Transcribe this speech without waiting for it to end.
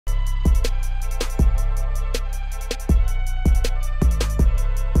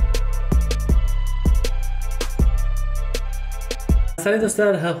Salut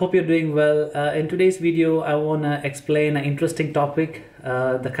dostlar, hope you're doing well. In today's video, I want to explain an interesting topic,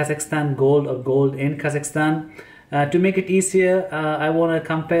 the Kazakhstan gold or gold in Kazakhstan. To make it easier, I want to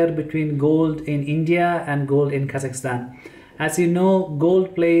compare between gold in India and gold in Kazakhstan. As you know,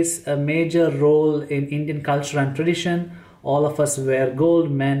 gold plays a major role in Indian culture and tradition. All of us wear gold,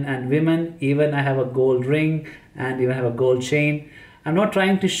 men and women. Even I have a gold ring and even have a gold chain. I'm not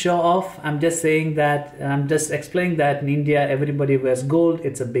trying to show off. I'm just saying that, I'm just explaining that in India, everybody wears gold.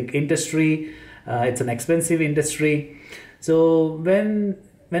 It's a big industry. It's an expensive industry. So when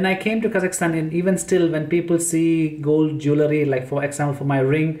I came to Kazakhstan, and even still when people see gold jewelry, like for example, for my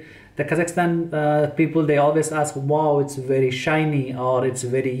ring, the Kazakhstan people, they always ask, wow, it's very shiny or it's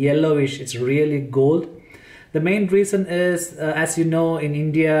very yellowish. It's really gold. The main reason is, as you know, in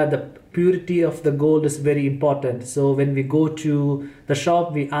India, the purity of the gold is very important. So when we go to the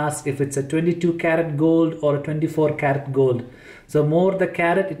shop, we ask if it's a 22 karat gold or a 24 karat gold. So more the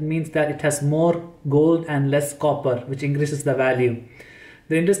carat, it means that it has more gold and less copper, which increases the value.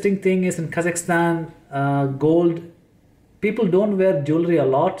 The interesting thing is in Kazakhstan, gold, people don't wear jewelry a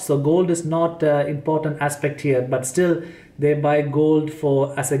lot, so gold is not an important aspect here, but still they buy gold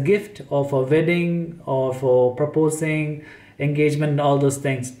for as a gift or for wedding or for proposing, engagement, and all those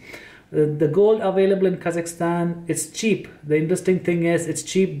things. The gold available in Kazakhstan is cheap. The interesting thing is it's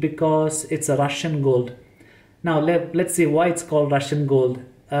cheap because it's a Russian gold. Now let's see why it's called Russian gold.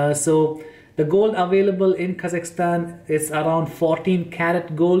 So the gold available in Kazakhstan is around 14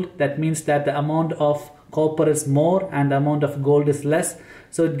 karat gold. That means that the amount of copper is more and the amount of gold is less.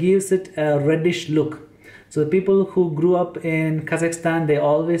 So it gives it a reddish look. So people who grew up in Kazakhstan, they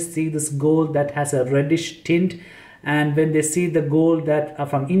always see this gold that has a reddish tint. And when they see the gold that are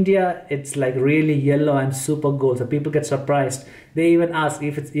from India, it's like really yellow and super gold. So people get surprised. They even ask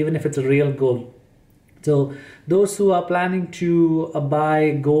if it's a real gold. So those who are planning to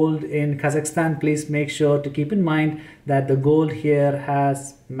buy gold in Kazakhstan, please make sure to keep in mind that the gold here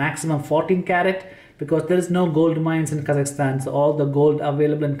has maximum 14 karat because there is no gold mines in Kazakhstan. So all the gold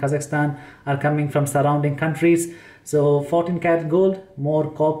available in Kazakhstan are coming from surrounding countries. So 14 karat gold, more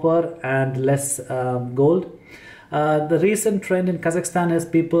copper and less gold. The recent trend in Kazakhstan is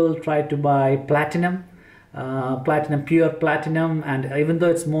people try to buy platinum, pure platinum, and even though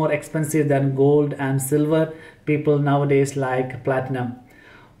it's more expensive than gold and silver, people nowadays like platinum.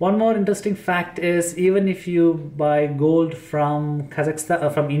 One more interesting fact is even if you buy gold from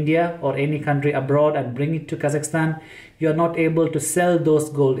Kazakhstan, from India or any country abroad and bring it to Kazakhstan, you are not able to sell those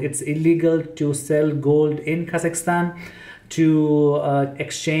gold. It's illegal to sell gold in Kazakhstan to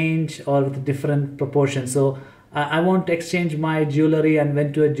exchange or with different proportions. So I want to exchange my jewelry and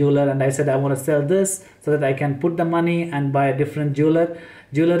went to a jeweler and I said I want to sell this so that I can put the money and buy a different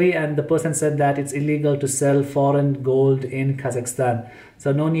jewelry, and the person said that it's illegal to sell foreign gold in Kazakhstan.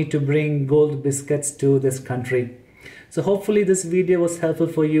 So no need to bring gold biscuits to this country. So hopefully this video was helpful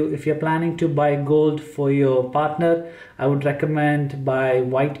for you. If you're planning to buy gold for your partner, I would recommend buy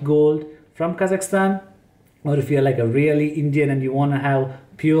white gold from Kazakhstan. Or if you're like a really Indian and you want to have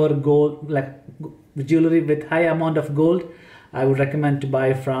pure gold, like jewelry with high amount of gold, I would recommend to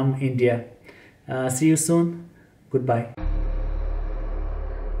buy from India. See you soon. Goodbye.